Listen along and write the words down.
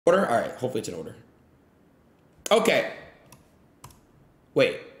Order? All right, hopefully it's in order. Okay.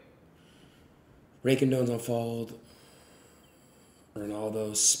 Wait. Ray condones on Fold.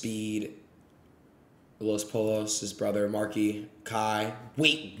 Ronaldo, Speed. Los Polos, his brother, Marky, Kai.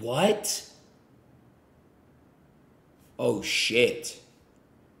 Wait, what? Oh, shit.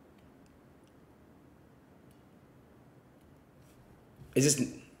 Is this...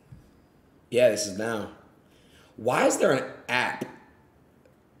 Yeah, this is now. Why is there an app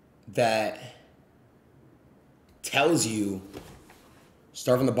that tells you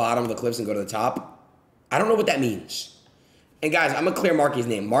start from the bottom of the clips and go to the top? I don't know what that means. And guys, I'm gonna clear Marky's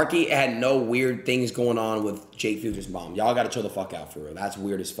name. Marky had no weird things going on with Jake Future's mom. Y'all gotta chill the fuck out for real. That's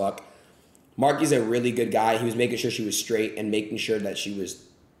weird as fuck. Marky's a really good guy. He was making sure she was straight and making sure that she was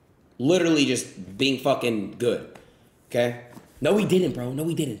literally just being fucking good. Okay? No, he didn't, bro. No,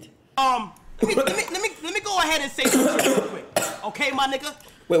 he didn't. Let me go ahead and say something real quick. Okay, my nigga?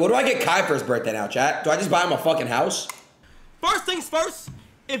 Wait, what do I get Kai for his birthday now, chat? Do I just buy him a fucking house? First things first,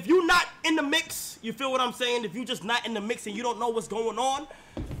 if you not in the mix, you feel what I'm saying? If you just not in the mix and you don't know what's going on,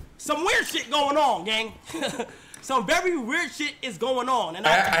 some weird shit going on, gang. Some very weird shit is going on. And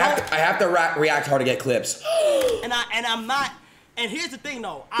I have to react hard to get clips. and I'm not, and here's the thing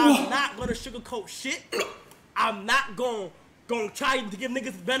though, I'm not gonna sugarcoat shit. I'm not gonna try to give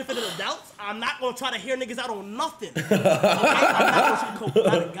niggas the benefit of the doubt. I'm not gonna try to hear niggas out on nothing. Okay? I'm not gonna sugarcoat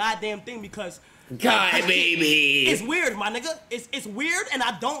not a goddamn thing because God, baby. It's weird, my nigga. It's weird and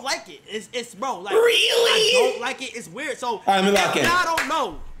I don't like it. It's bro, like really? I don't like it. It's weird. So I'm if y'all don't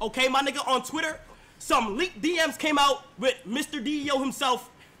know, okay, my nigga, on Twitter, some leaked DMs came out with Mr. DEO himself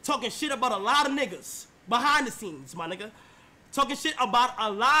talking shit about a lot of niggas behind the scenes, my nigga. Talking shit about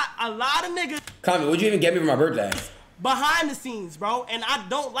a lot of niggas. Comment, what'd you even get me for my birthday? Behind the scenes, bro, and I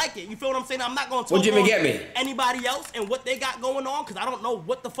don't like it. You feel what I'm saying? I'm not gonna talk What'd you even get me? Anybody else and what they got going on, because I don't know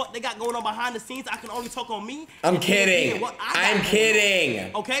what the fuck they got going on behind the scenes. I can only talk on me. I'm kidding. I'm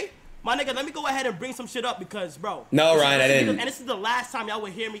kidding. Okay? My nigga, let me go ahead and bring some shit up because, bro. No, Ryan, I didn't. And this is the last time y'all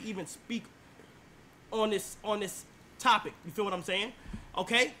would hear me even speak on this topic. You feel what I'm saying?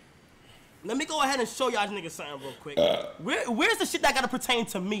 Okay? Let me go ahead and show y'all niggas something real quick. Where's the shit that gotta pertain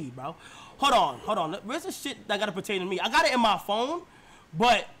to me, bro? Hold on. Where's the shit that gotta pertain to me? I got it in my phone,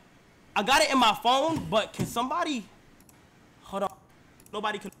 but can somebody? Hold on.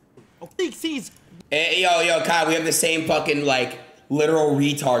 Nobody can. Oh, sees. Hey, yo, Kai, we have the same fucking like literal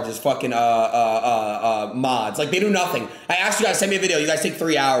retards as fucking mods. Like they do nothing. I asked you guys to send me a video. You guys take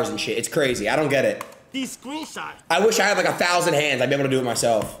 3 hours and shit. It's crazy. I don't get it. These screenshots. I wish I had like 1,000 hands. I'd be able to do it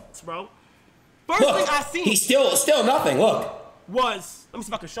myself. Bro. First thing I seen. He's still nothing. Look. Let me see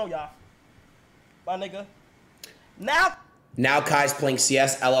if I can show y'all. My nigga. Now Kai's playing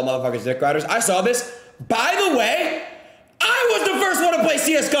CS. LL motherfuckers dick riders. I saw this. By the way, I was the first one to play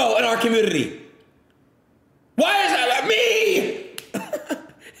CSGO in our community. Why is that me?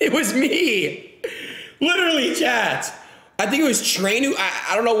 It was me. Literally, chat. I think it was Train who,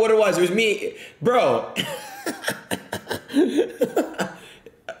 I don't know what it was. It was me. Bro.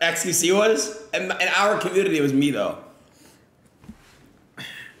 XQC was? In our community, it was me, though.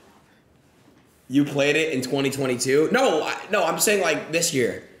 You played it in 2022? No, I'm saying like this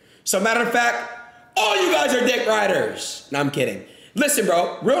year. So matter of fact, all you guys are dick riders. No, I'm kidding. Listen,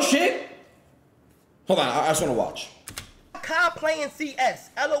 bro, real shit. Hold on, I just want to watch. Kai playing CS,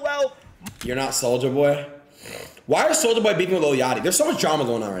 LOL. You're not Soulja Boy? Why is Soulja Boy beefing with Lil Yachty? There's so much drama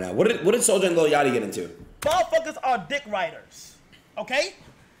going on right now. What did Soulja and Lil Yachty get into? Motherfuckers are dick riders, okay?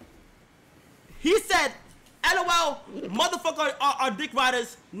 He said, LOL, motherfuckers are dick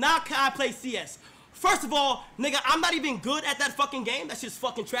riders, now Kai play CS. First of all, nigga, I'm not even good at that fucking game. That shit's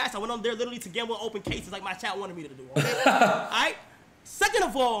fucking trash. I went on there literally to gamble open cases like my chat wanted me to do, okay? Alright? Second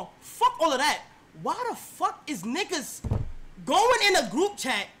of all, fuck all of that. Why the fuck is niggas going in a group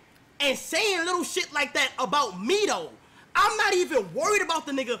chat and saying little shit like that about me, though? I'm not even worried about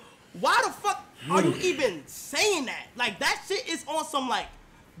the nigga. Why the fuck are you even saying that? Like, that shit is on some, like,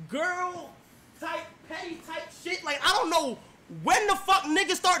 girl type, petty type shit. Like, I don't know when the fuck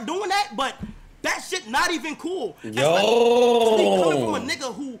niggas start doing that, but that shit not even cool. Yo. Coming from a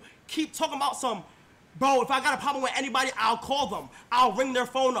nigga who keep talking about some, bro, if I got a problem with anybody, I'll call them. I'll ring their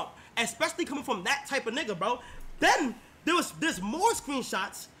phone up. Especially coming from that type of nigga, bro. Then there's more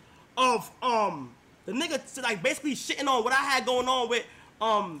screenshots of the nigga like basically shitting on what I had going on with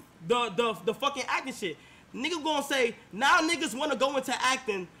the fucking acting shit. Nigga gonna say now niggas wanna go into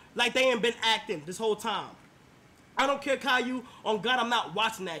acting like they ain't been acting this whole time. I don't care, Caillou. On God, I'm not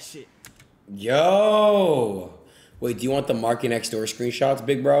watching that shit. Yo. Wait, do you want the Marky Next Door screenshots,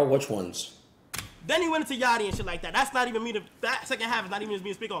 big bro? Which ones? Then he went into Yachty and shit like that. That's not even me to, that second half is not even me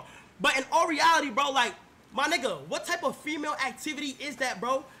to speak on. But in all reality, bro, like, my nigga, what type of female activity is that,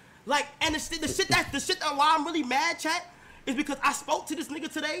 bro? Like, and the shit that why I'm really mad, chat, is because I spoke to this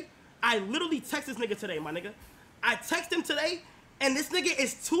nigga today. I literally text this nigga today, my nigga. I text him today, and this nigga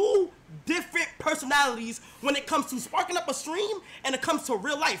is two different personalities when it comes to sparking up a stream and it comes to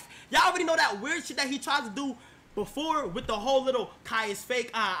real life. Y'all already know that weird shit that he tried to do before with the whole little Kai is fake,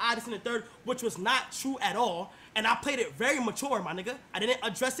 Adin the third, which was not true at all. And I played it very mature, my nigga. I didn't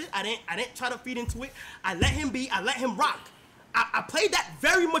address it. I didn't try to feed into it. I let him be. I let him rock. I played that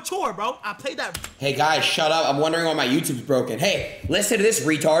very mature, bro. I played that. Hey guys, shut up. I'm wondering why my YouTube's broken. Hey, listen to this,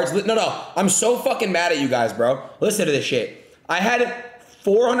 retards. No. I'm so fucking mad at you guys, bro. Listen to this shit. I had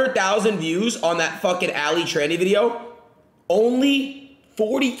 400,000 views on that fucking Ali Tranny video. Only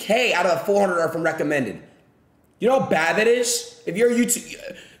 40K out of the 400 are from recommended. You know how bad that is? If you're a YouTube...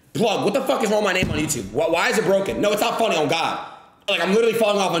 Plug, what the fuck is wrong with my name on YouTube? Why is it broken? No, it's not funny, on God. Like, I'm literally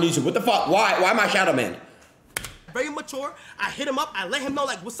falling off on YouTube. What the fuck? Why am I shadow man? Very mature. I hit him up. I let him know,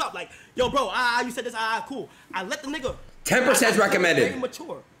 like, what's up? Like, yo, bro, you said this, cool. I let the nigga... 10% is recommended. Very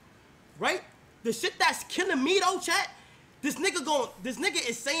mature. Right? The shit that's killing me, though, chat, this nigga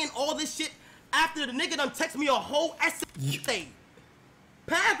is saying all this shit after the nigga done text me a whole essay.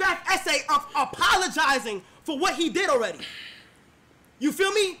 Paragraph essay of apologizing for what he did already. You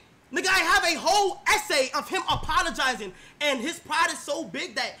feel me? Nigga, I have a whole essay of him apologizing, and his pride is so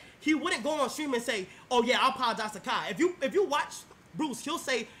big that he wouldn't go on stream and say, oh yeah, I apologize to Kai. If you watch Bruce, he'll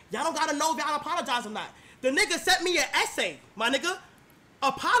say, y'all don't gotta know if y'all apologize or not. The nigga sent me an essay, my nigga,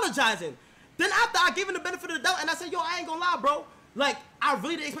 apologizing. Then after I gave him the benefit of the doubt, and I said, yo, I ain't gonna lie, bro. Like, I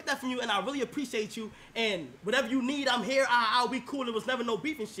really didn't expect that from you, and I really appreciate you, and whatever you need, I'm here, I'll be cool. It was never no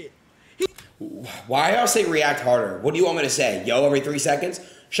beef and shit. Why y'all say react harder? What do you want me to say? Yo, every 3 seconds?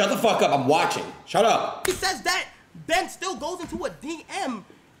 Shut the fuck up, I'm watching. Shut up. He says that, then still goes into a DM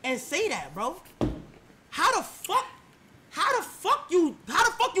and say that, bro. How the fuck you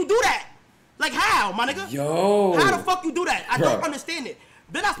do that? Like how, my nigga? Yo. How the fuck you do that? I don't understand it.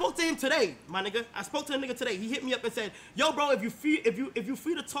 Then I spoke to him today, my nigga. I spoke to the nigga today. He hit me up and said, yo, bro, if you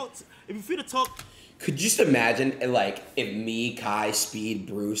free to talk. Could you just imagine, like, if me, Kai, Speed,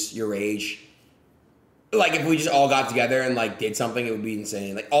 Bruce, your age, like, if we just all got together and, like, did something, it would be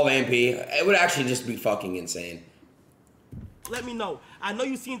insane. Like, all AMP, it would actually just be fucking insane. Let me know. I know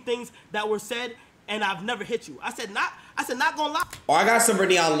you've seen things that were said, and I've never hit you. I said not gonna lie. Oh, I got some for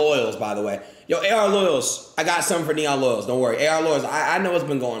Neon Loyals, by the way. Yo, AR Loyals, I got some for Neon Loyals. Don't worry. AR Loyals, I know what's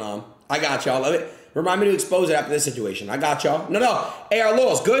been going on. I got y'all. Love it. Remind me to expose it after this situation. I got y'all. No. AR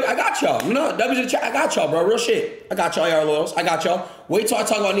Loyals, good? I got y'all. No, W's in the chat. I got y'all, bro. Real shit. I got y'all, AR Loyals. I got y'all. Wait till I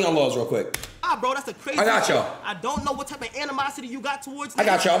talk about Neon Loyals real quick. Bro, that's a crazy I got y'all. I don't know what type of animosity you got towards me. I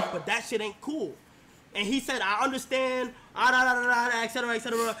got y'all. But that shit ain't cool. And he said, I understand,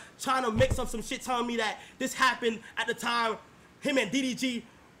 etc., trying to mix up some shit, telling me that this happened at the time him and DDG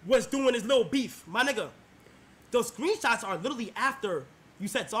was doing his little beef. My nigga, those screenshots are literally after you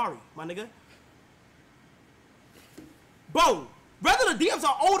said sorry, my nigga. Bro, whether the DMs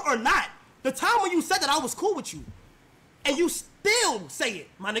are old or not, the time when you said that I was cool with you, and you still say it,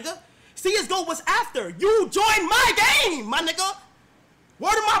 my nigga. CSGO was after. You joined my game, my nigga.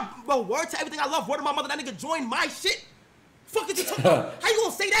 Word to everything I love. Word to my mother, that nigga joined my shit. Fuck is you talking about? How you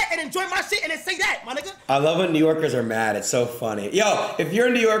gonna say that and then join my shit and then say that, my nigga? I love when New Yorkers are mad. It's so funny. Yo, if you're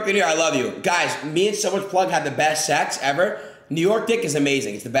in New York, I love you. Guys, me and So Much Plug had the best sex ever. New York dick is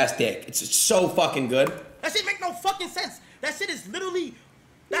amazing. It's the best dick. It's so fucking good. That shit make no fucking sense. That shit is literally,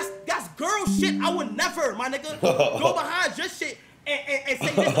 that's girl shit. I would never, my nigga, go behind your shit and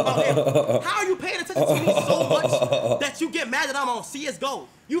say this about him. How are you paying attention to me so much that you get mad that I'm on CSGO?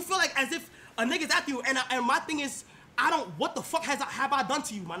 You feel like as if a nigga's after you, and my thing is, what the fuck have I done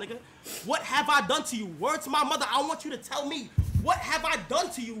to you, my nigga? What have I done to you? Word to my mother, I want you to tell me, what have I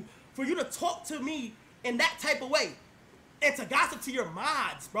done to you for you to talk to me in that type of way? And to gossip to your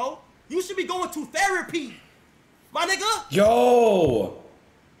mods, bro. You should be going to therapy, my nigga. Yo.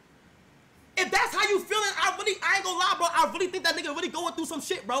 If that's how you feeling, I ain't gonna lie, bro. I really think that nigga really going through some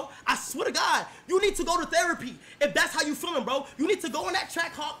shit, bro. I swear to God, you need to go to therapy. If that's how you feeling, bro, you need to go on that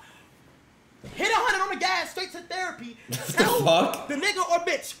track hawk, hit 100 on the gas, straight to therapy. Tell the nigga or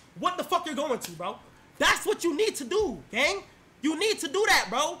bitch what the fuck you're going to, bro. That's what you need to do, gang. You need to do that,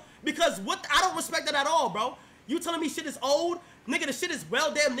 bro. Because I don't respect that at all, bro. You telling me shit is old? Nigga, the shit is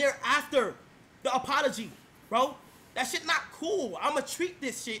well damn near after the apology, bro. That shit not cool. I'ma treat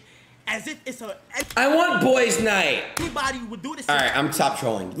this shit as if it's I want boys' night. Anybody would do this. All right, I'm top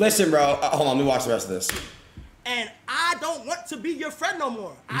trolling. Listen, bro. Hold on, let me watch the rest of this. And I don't want to be your friend no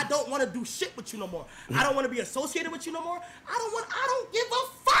more. I don't want to do shit with you no more. I don't want to be associated with you no more. I don't give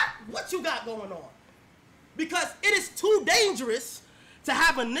a fuck what you got going on. Because it is too dangerous to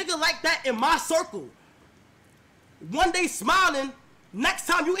have a nigga like that in my circle. One day smiling, next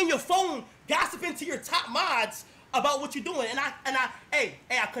time you in your phone gossiping to your top mods about what you're doing. And I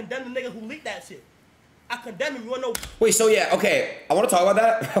condemn the nigga who leaked that shit. I condemn him. You wanna know? Wait, so yeah, okay. I want to talk about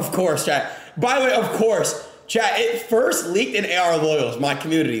that. Of course, chat. By the way, of course, chat. It first leaked in AR Loyals, my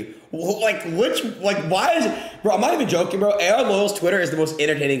community. Why is it? Bro, I'm not even joking, bro. AR Loyals Twitter is the most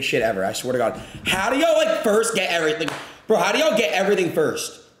entertaining shit ever. I swear to God. How do y'all first get everything? Bro, how do y'all get everything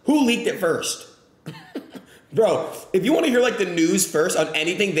first? Who leaked it first? Bro, if you want to hear the news first on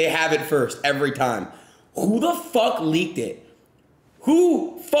anything, they have it first every time. Who the fuck leaked it?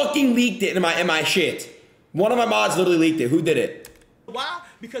 Who fucking leaked it in my shit? One of my mods literally leaked it. Who did it? Why?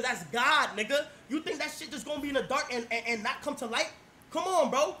 Because that's God, nigga. You think that shit just gonna be in the dark and not come to light? Come on,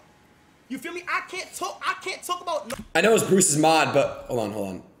 bro. You feel me? I can't talk about. I know it's Bruce's mod, but hold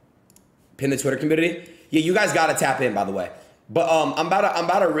on. Pin the Twitter community. Yeah, you guys gotta tap in, by the way. But I'm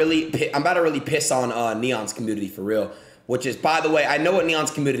about to really piss on Neon's community for real. Which is, by the way, I know what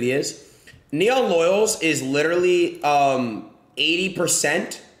Neon's community is. Neon Loyals is literally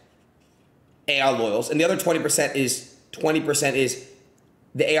 80% AR Loyals, and the other 20% is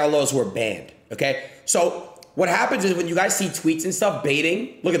the AR Loyals who are banned. Okay, so what happens is when you guys see tweets and stuff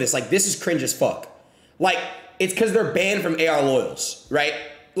baiting, look at this. This is cringe as fuck. It's because they're banned from AR Loyals, right?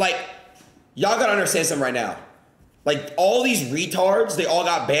 Y'all gotta understand something right now. All these retards, they all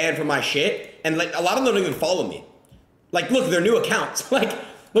got banned from my shit, and a lot of them don't even follow me. Look, they're new accounts. Look,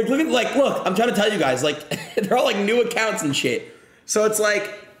 I'm trying to tell you guys, they're all new accounts and shit. So it's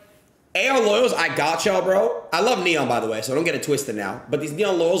AR Loyals, I got y'all, bro. I love Neon, by the way, so don't get it twisted now. But these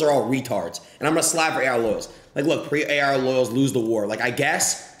Neon Loyals are all retards, and I'm gonna slap for AR Loyals. Look, pre-AR Loyals lose the war. I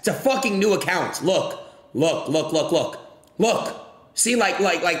guess it's a fucking new account. Look. See,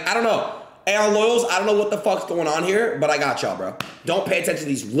 I don't know. AR Loyals, I don't know what the fuck's going on here, but I got y'all, bro. Don't pay attention to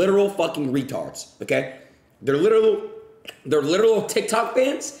these literal fucking retards, okay? They're literal TikTok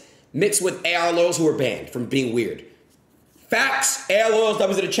fans mixed with AR Loyals who are banned from being weird. Facts. AR Loyals, that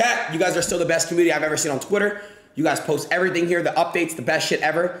was in the chat. You guys are still the best community I've ever seen on Twitter. You guys post everything here, the updates, the best shit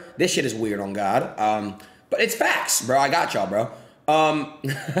ever. This shit is weird, on God. But it's facts, bro. I got y'all, bro. Bro,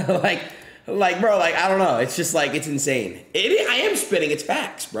 I don't know. It's just it's insane. I am spitting. It's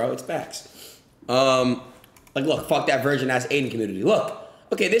facts, bro. It's facts. Look, fuck that virgin ass Adin community. Look,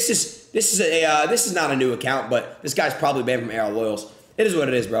 okay, this is not a new account, but this guy's probably banned from AR Loyals. It is what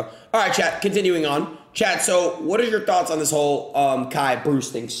it is, bro. All right, chat. Continuing on, chat. So, what are your thoughts on this whole Kai Bruce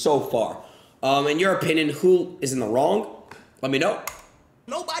thing so far? In your opinion, who is in the wrong? Let me know.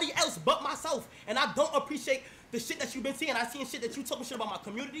 Nobody else but myself, and I don't appreciate the shit that you've been seeing. I seen shit that you talking shit about my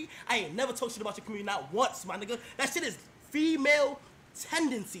community. I ain't never talked shit about your community, not once, my nigga. That shit is female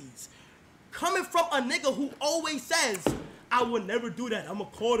tendencies. Coming from a nigga who always says, I would never do that. I'ma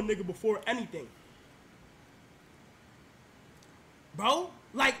call the nigga before anything. Bro,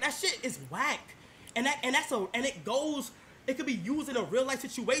 that shit is whack. And it could be used in a real life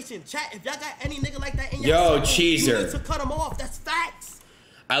situation. Chat, if y'all got any nigga like that in your circle, you need to cut him off. That's facts.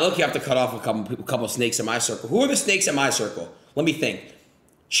 I look, you have to cut off a couple snakes in my circle. Who are the snakes in my circle? Let me think.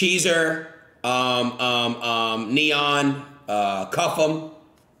 Cheezer, Neon, Cuff'em.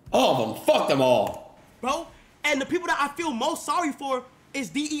 All of them. Fuck them all. Bro, and the people that I feel most sorry for is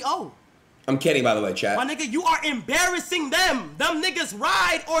DEO. I'm kidding, by the way, chat. My nigga, you are embarrassing them. Them niggas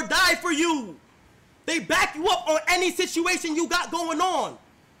ride or die for you. They back you up on any situation you got going on.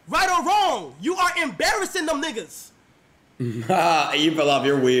 Right or wrong, you are embarrassing them niggas. You fell off,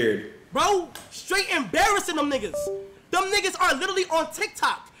 you're weird. Bro, straight embarrassing them niggas. Them niggas are literally on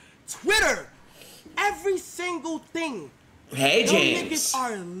TikTok, Twitter, every single thing. Hey, James. Them niggas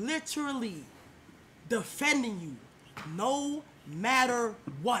are literally defending you no matter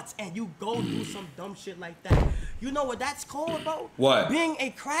what, and you go do some dumb shit like that. You know what that's called, bro? What? Being a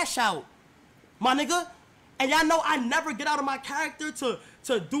crash out, my nigga. And y'all know I never get out of my character to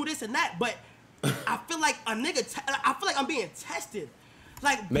do this and that, but I feel like a nigga, I feel like I'm being tested.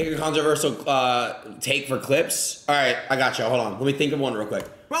 Make a controversial take for clips. All right, I got you. Hold on. Let me think of one real quick.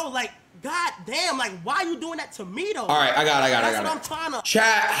 Bro, god damn, why are you doing that to me though? All right, I got it. That's what I'm trying to.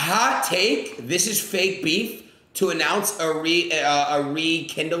 Chat, hot take. This is fake beef to announce a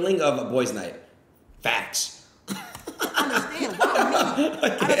rekindling of a boys' night. Facts. I understand. Why me? Okay.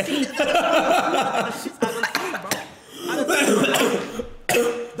 I done seen this. Shit I done seen, bro.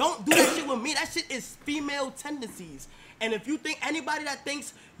 Don't do that shit with with me. That shit is female tendencies. And if you think anybody that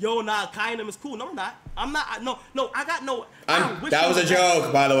thinks, yo, nah, Kai and them is cool. No, I'm not. I'm not. No, I got no. That was a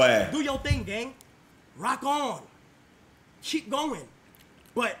joke, by the way. Do your thing, gang. Rock on. Keep going.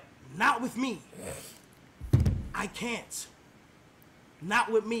 But not with me. I can't.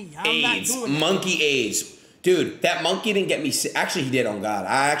 Not with me. I'm AIDS. not doing Monkey AIDS. Dude, that monkey didn't get me sick. Actually, he did, on God.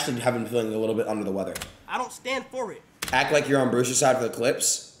 I actually have been feeling a little bit under the weather. I don't stand for it. Act like you're on Bruce's side for the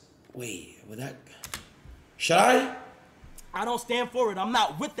clips. Wait, would that... Should I? I don't stand for it. I'm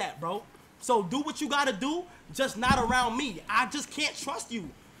not with that, bro. So do what you gotta do, just not around me. I just can't trust you.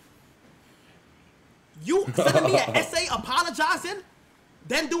 You sending me an essay apologizing,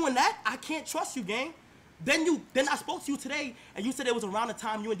 then doing that, I can't trust you, gang. Then I spoke to you today, and you said it was around the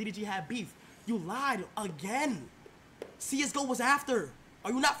time you and DDG had beef. You lied again. CSGO was after.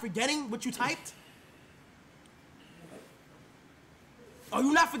 Are you not forgetting what you typed? Are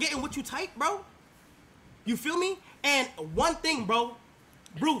you not forgetting what you typed, bro? You feel me? And one thing, bro.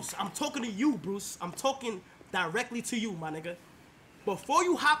 Bruce, I'm talking to you, Bruce. I'm talking directly to you, my nigga. Before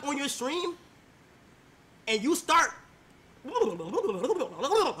you hop on your stream and you start What the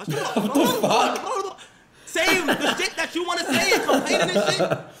fuck? saying the shit that you want to say and complaining and shit.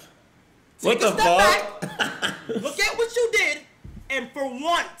 What the fuck? Back, look at what you did, and for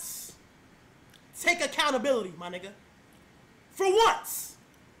once, take accountability, my nigga. For once.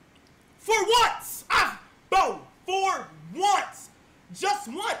 For once. Bro, for once. Just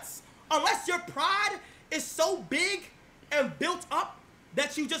once. Unless your pride is so big and built up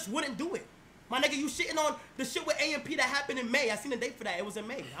that you just wouldn't do it. My nigga, you shitting on the shit with AMP that happened in May. I seen the date for that. It was in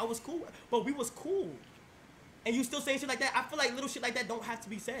May. I was cool. But we was cool. And you still saying shit like that? I feel like little shit like that don't have to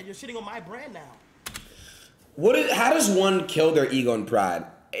be said. You're shitting on my brand now. How does one kill their ego and pride?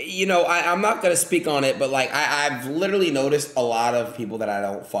 You know, I'm not going to speak on it, but, like, I've literally noticed a lot of people that I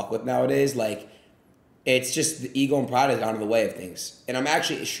don't fuck with nowadays. Like, it's just the ego and pride has gone in the way of things. And I'm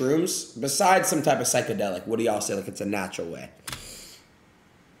actually, shrooms, besides some type of psychedelic, what do y'all say? Like, it's a natural way.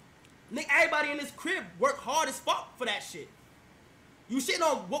 Nigga, everybody in this crib work hard as fuck for that shit. You shitting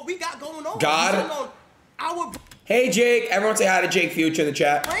on what we got going on. God. You shitting on our Hey, Jake. Everyone say hi to Jake Future in the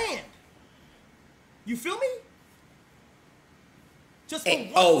chat. brand. You feel me? Just for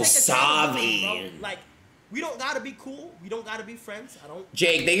Hey, once, take Savi. accountability, bro. Like, we don't gotta be cool. We don't gotta be friends. I don't.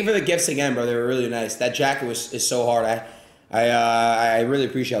 Jake, thank you for the gifts again, bro. They were really nice. That jacket is so hard. I really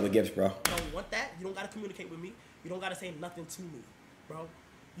appreciate all the gifts, bro. You don't want that. You don't gotta communicate with me. You don't gotta say nothing to me, bro.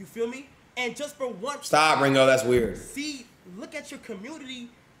 You feel me? And just for once. Stop, Ringo. That's weird. See, look at your community.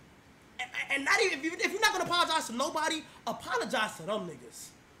 And not even if you're not gonna apologize to nobody, apologize to them niggas.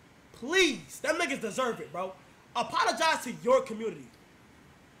 Please, them niggas deserve it, bro. Apologize to your community.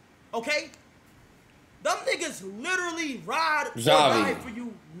 Okay? Them niggas literally ride or die for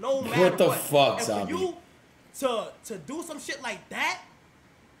you no matter what. What the fuck, and Zabi? for you to do some shit like that,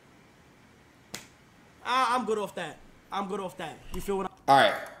 I'm good off that. I'm good off that. You feel what I'm... All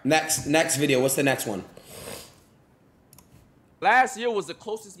right, next video. What's the next one? Last year was the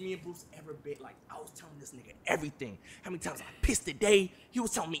closest me and Bruce ever been. Like, I was telling this nigga everything. How many times I pissed today? He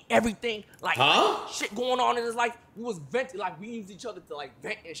was telling me everything. Like, shit going on in his life. We was venting. Like, we used each other to, like,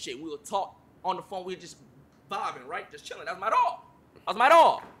 vent and shit. We would talk on the phone. We were just vibing, right? Just chilling. That was my dog. That was my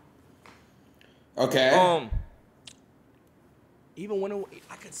dog. Okay. Even when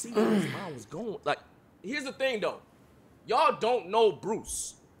I could see where his mind was going. Like, here's the thing, though. Y'all don't know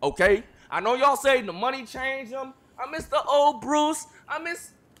Bruce, okay? I know y'all say the money changed him. I miss the old Bruce. I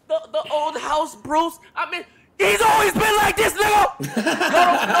miss the old house Bruce. He's always been like this, nigga.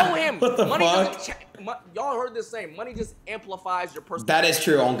 Y'all don't know him. What the fuck? Y'all heard this saying, money just amplifies your personality. That is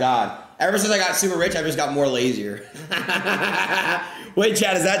true, on God. Ever since I got super rich, I just got more lazier. Wait,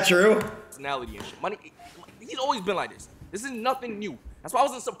 Chad, is that true? Personality and shit. Money, he's always been like this. This is nothing new. That's why I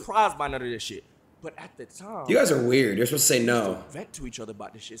wasn't surprised by none of this shit. But at the time, You guys are weird. You're supposed to say no. vent to each other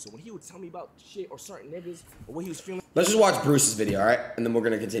about this shit. So when he would tell me about shit or certain niggas or what he was feeling, Let's just watch Bruce's video, all right? And then we're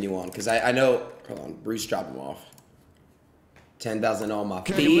going to continue on. Because I know... Hold on. Bruce, drop him off. 10,000 on my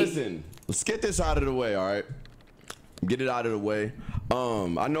feet. Okay, listen. Let's get this out of the way, all right? Get it out of the way.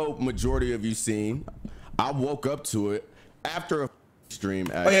 I know majority of you seen. I woke up to it after a stream.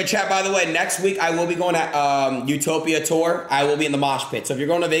 Oh yeah, chat, by the way, next week I will be going at Utopia Tour. I will be in the mosh pit. So if you're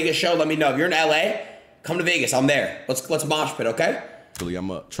going to Vegas show, let me know. If you're in LA, come to Vegas. I'm there. Let's mosh pit, okay? Actually, I'm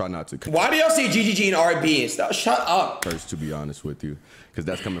going to try not to. Why do y'all see GGG and R&B and stuff? Shut up. First, to be honest with you, because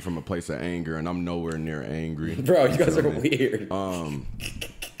that's coming from a place of anger, and I'm nowhere near angry. Bro, you guys are Feel me? weird.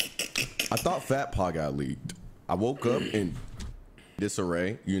 I thought Fat Paw got leaked. I woke up in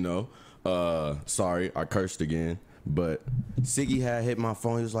disarray, you know. Sorry, I cursed again. But Siggy had hit my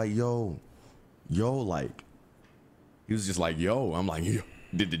phone. He was like, yo, like, he was just like, yo. I'm like, yo,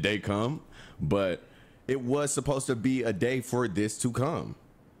 did the day come? But it was supposed to be a day for this to come.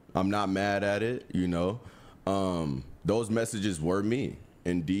 I'm not mad at it, you know. Those messages were me.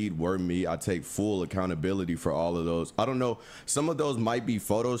 Indeed were me. I take full accountability for all of those. I don't know. Some of those might be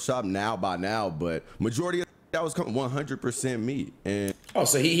Photoshopped now by now, but majority of that was 100% me. And oh,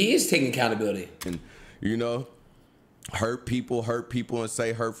 so he is taking accountability. And, you know, hurt people and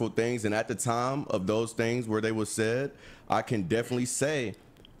say hurtful things. And at the time of those things where they were said, I can definitely say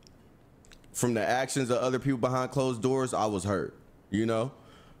from the actions of other people behind closed doors, I was hurt, you know?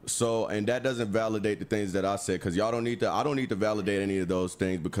 So, and that doesn't validate the things that I said, because y'all don't need to, I don't need to validate any of those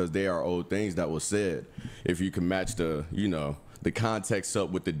things because they are old things that was said. If you can match the, you know, the context up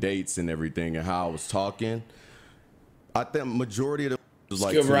with the dates and everything and how I was talking, I think majority of the was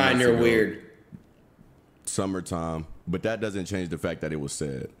like Skip Ryan, you're weird. Summertime, but that doesn't change the fact that it was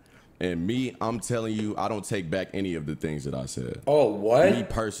said. And me, I'm telling you, I don't take back any of the things that I said. Oh, what? Me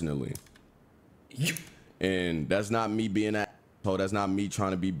personally. And that's not me being an asshole. That's not me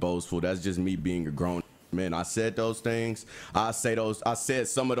trying to be boastful. That's just me being a grown man. I said those things. I said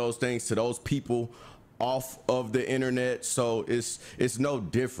some of those things to those people off of the internet. So it's no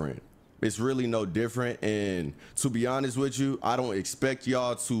different. It's really no different. And to be honest with you, I don't expect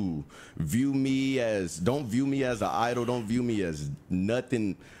y'all to view me as, don't view me as an idol. Don't view me as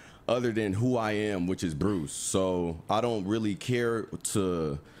nothing other than who I am, which is Bruce. So I don't really care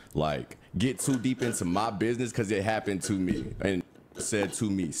to like get too deep into my business because it happened to me and said to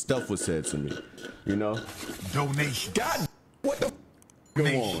me. Stuff was said to me, you know? Donation. God, what the go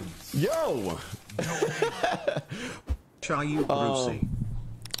on? Yo. Try you, Brucey.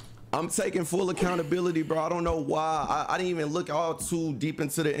 I'm taking full accountability, bro. I don't know why. I didn't even look all too deep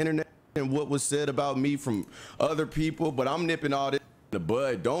into the internet and what was said about me from other people, but I'm nipping all this in the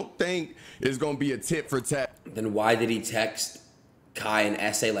bud. Don't think it's going to be a tit for tat. Then why did he text Kai an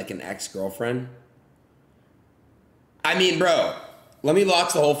essay like an ex-girlfriend? I mean, bro, let me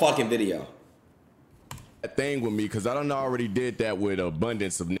watch the whole fucking video. That thing with me, because I done already did that with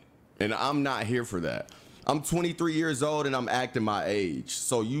abundance of, and I'm not here for that. I'm 23 years old and I'm acting my age,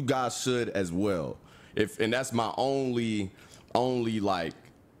 so you guys should as well. And that's my only like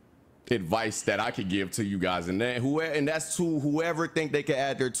advice that I could give to you guys, and that's to whoever think they can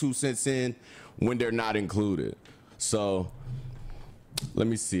add their 2 cents in when they're not included. So let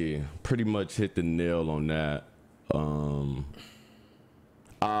me see. Pretty much hit the nail on that.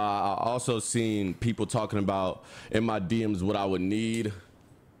 I also seen people talking about in my DMs what I would need.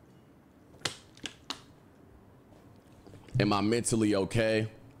 Am I mentally okay?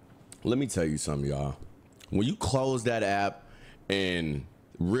 Let me tell you something, y'all. When you close that app and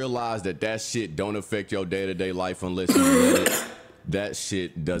realize that that shit don't affect your day-to-day life unless you let it, that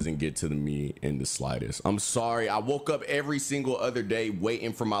shit doesn't get to me in the slightest. I'm sorry. I woke up every single other day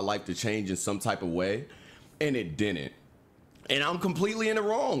waiting for my life to change in some type of way, and it didn't. And I'm completely in the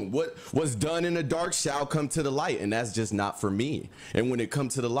wrong. What was done in the dark shall come to the light, and that's just not for me. And when it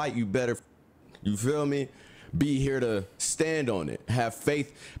comes to the light, you better, you feel me? Be here to stand on it. Have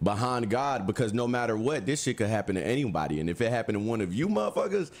faith behind God, because no matter what, this shit could happen to anybody. And if it happened to one of you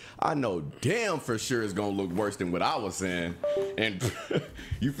motherfuckers, I know damn for sure it's gonna look worse than what I was saying. And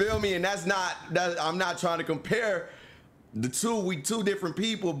you feel me? And that's not, I'm not trying to compare the two. We two different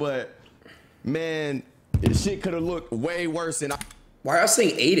people, but man, this shit could have looked way worse than Why are you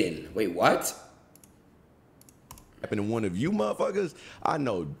saying Adin? Wait, what? happened to one of you motherfuckers, I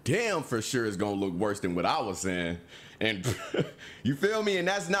know damn for sure it's gonna look worse than what I was saying. And you feel me? And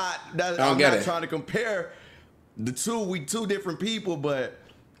that's not, I'm not trying to compare the two. We two different people, but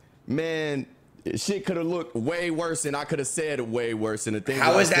man, shit could have looked way worse, and I could have said it way worse. And the thing,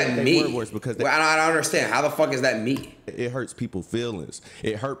 how is that me? Worse because well, I don't understand. How the fuck is that me? It hurts people's feelings.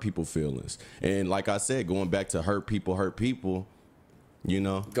 It hurt people's feelings. And like I said, going back to hurt people, you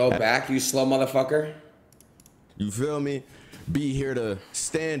know. Go back, you slow motherfucker. You feel me? Be here to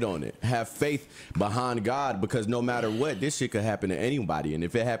stand on it. Have faith behind God, because no matter what, this shit could happen to anybody. And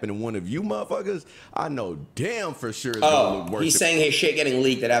if it happened to one of you motherfuckers, I know damn for sure it's gonna look worse. He's saying his shit getting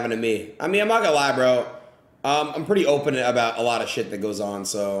leaked that happened to me. I mean, I'm not gonna lie, bro. I'm pretty open about a lot of shit that goes on.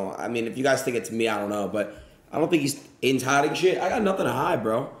 So, I mean, if you guys think it's me, I don't know. But I don't think he's in hiding shit. I got nothing to hide,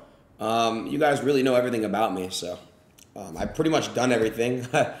 bro. You guys really know everything about me. So, I've pretty much done everything.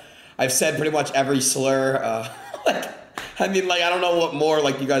 I've said pretty much every slur. I mean, like, I don't know what more,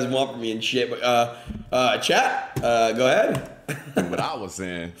 like, you guys want from me and shit, but, chat, go ahead. What I was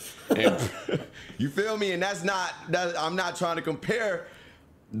saying. And you feel me? And that's not, I'm not trying to compare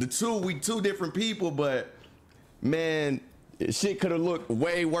the two. We two different people, but man, shit could have looked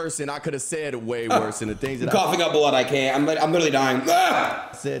way worse, and I could have said way worse. And the things that I'm coughing up blood, I can't. I'm literally dying. I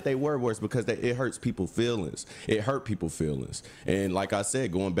said they were worse because it hurts people's feelings. It hurt people's feelings. And like I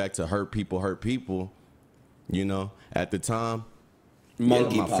said, going back to hurt people, you know, at the time,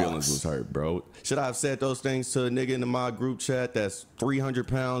 Monkey my pox. feelings was hurt, bro. Should I have said those things to a nigga in my group chat that's 300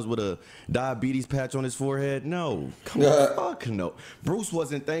 pounds with a diabetes patch on his forehead? No. Come on, fuck no. Bruce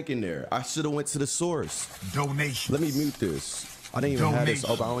wasn't thinking there. I should have went to the source. Donation. Let me mute this. I didn't even have this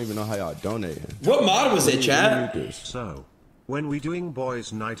open. I don't even know how y'all donating. What mod was it, Let chat? me mute this. So, when we doing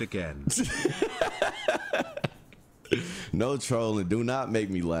boys' night again? No trolling. Do not make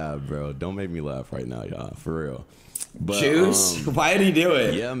me laugh, bro. Don't make me laugh right now, y'all. For real. But, Juice? Why did he do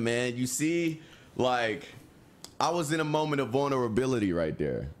it? Yeah, man. You see, like, I was in a moment of vulnerability right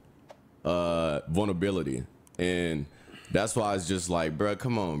there. Vulnerability. And that's why it's just like, bro,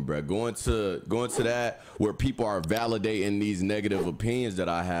 come on, bro. Going to that where people are validating these negative opinions that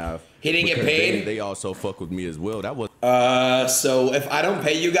I have. He didn't get because paid? They also fuck with me as well. That was So if I don't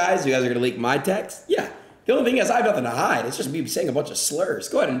pay you guys are gonna leak my text? Yeah. The only thing is I have nothing to hide. It's just me saying a bunch of slurs.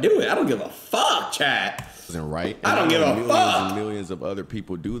 Go ahead and do it. I don't give a fuck, chat. right. I don't give a millions fuck. and millions of other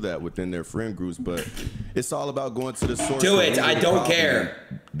people do that within their friend groups, but it's all about going to the source. Do and it. I being don't confident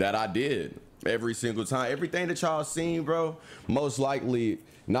care. That I did every single time. Everything that y'all seen, bro, most likely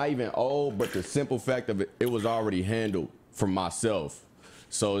not even old, but the simple fact of it was already handled from myself.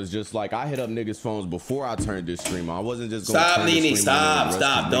 So it's just like I hit up niggas' phones before I turned this stream on. I wasn't just going to Stop, turn this Nene. stream on and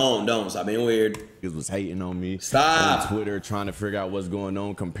Stop. Don't. Stop being weird. Niggas was hating on me. Stop. On Twitter, trying to figure out what's going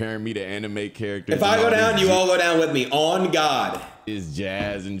on, comparing me to anime characters. If I and go all down, this you shit. all go down with me. On God. Is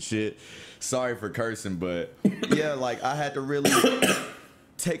jazz and shit. Sorry for cursing, but yeah, like I had to really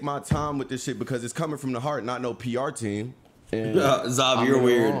take my time with this shit because it's coming from the heart, not no PR team. And Zob, you're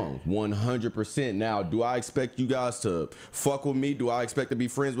weird. 100%. Now, do I expect you guys to fuck with me? Do I expect to be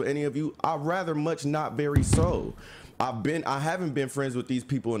friends with any of you? I'd rather much not very so. I haven't been friends with these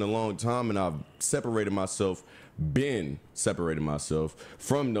people in a long time, and I've separated myself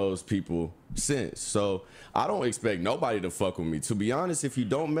from those people since. So I don't expect nobody to fuck with me. To be honest, if you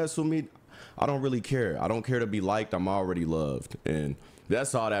don't mess with me, I don't really care. I don't care to be liked. I'm already loved. And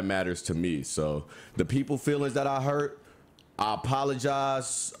that's all that matters to me. So the people feelings that I hurt, I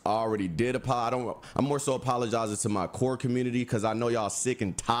apologize. I already did apologize. I'm more so apologizing to my core community because I know y'all sick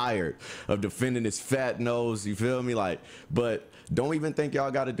and tired of defending this fat nose. You feel me? Like, but don't even think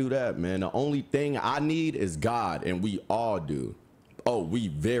y'all got to do that, man. The only thing I need is God, and we all do. Oh, we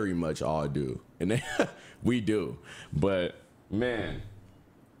very much all do, and we do. But man,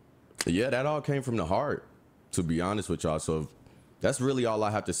 yeah, that all came from the heart. To be honest with y'all, so that's really all I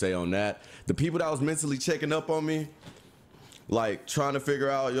have to say on that. The people that was mentally checking up on me, like trying to figure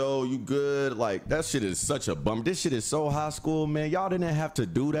out, yo, you good? Like that shit is such a bummer. This shit is so high school, man. Y'all didn't have to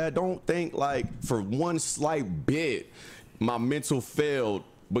do that. Don't think like for one slight bit my mental failed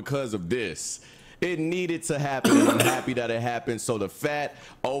because of this. It needed to happen, and I'm happy that it happened. So the fat,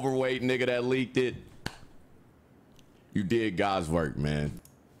 overweight nigga that leaked it, you did God's work, man.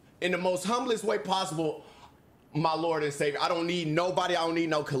 In the most humblest way possible, my Lord and Savior. I don't need nobody. I don't need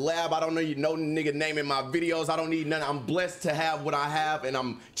no collab. I don't need no nigga naming my videos. I don't need none. I'm blessed to have what I have, and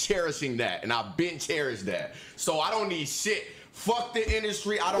I'm cherishing that, and I've been cherished that. So I don't need shit. Fuck the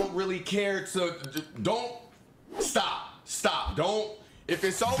industry. I don't really care to. Don't stop. Don't. If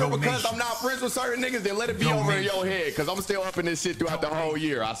it's over because I'm not friends with certain niggas, then let it be over in your head, because I'm still up in this shit throughout the whole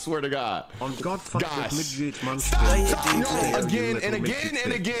year. I swear to God. On God, fuck Gosh. midget monster. Stop. No, again and again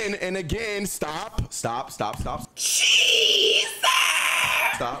and again and again. Stop. Jesus!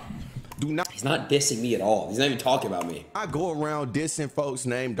 Stop. Do not. He's not dissing me at all. He's not even talking about me. I go around dissing folks'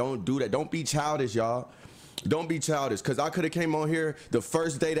 name. Don't do that. Don't be childish, y'all. Don't be childish, because I could have came on here the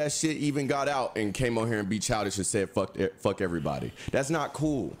first day that shit even got out and came on here and be childish and said fuck everybody. That's not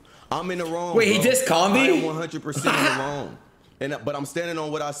cool. I'm in the wrong. Wait, he bro. dissed Combi? I am 100% in the wrong. But I'm standing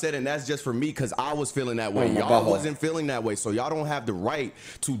on what I said, and that's just for me because I was feeling that way. Oh, my Y'all butthole. wasn't feeling that way, so y'all don't have the right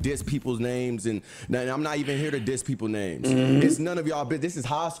to diss people's names. And I'm not even here to diss people's names. It's none of y'all. This is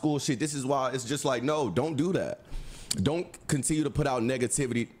high school shit. This is why it's just like, no, don't do that. Don't continue to put out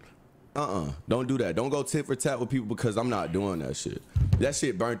negativity. Don't do that. Don't go tit for tat with people, because I'm not doing that shit. That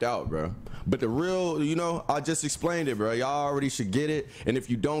shit burnt out, bro. But the real, I just explained it, bro. Y'all already should get it. And if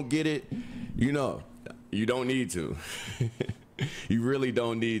you don't get it, you don't need to. You really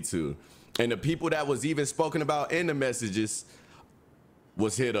don't need to. And the people that was even spoken about in the messages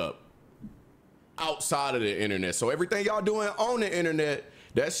was hit up outside of the internet. So everything y'all doing on the internet,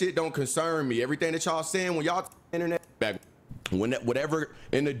 that shit don't concern me. Everything that y'all saying when y'all internet back, when whatever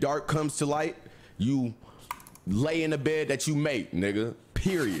in the dark comes to light, you lay in the bed that you make, nigga.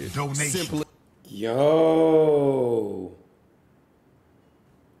 Period. Donation. Simple. Yo.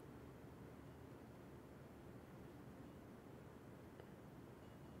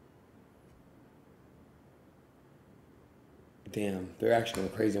 Damn, they're actually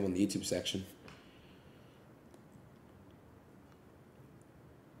going crazy on the YouTube section.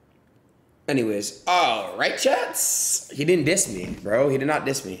 Anyways, all right, chats. He didn't diss me, bro. He did not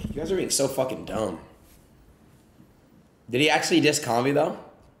diss me. You guys are being so fucking dumb. Did he actually diss Convi, though?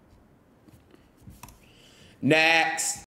 Next.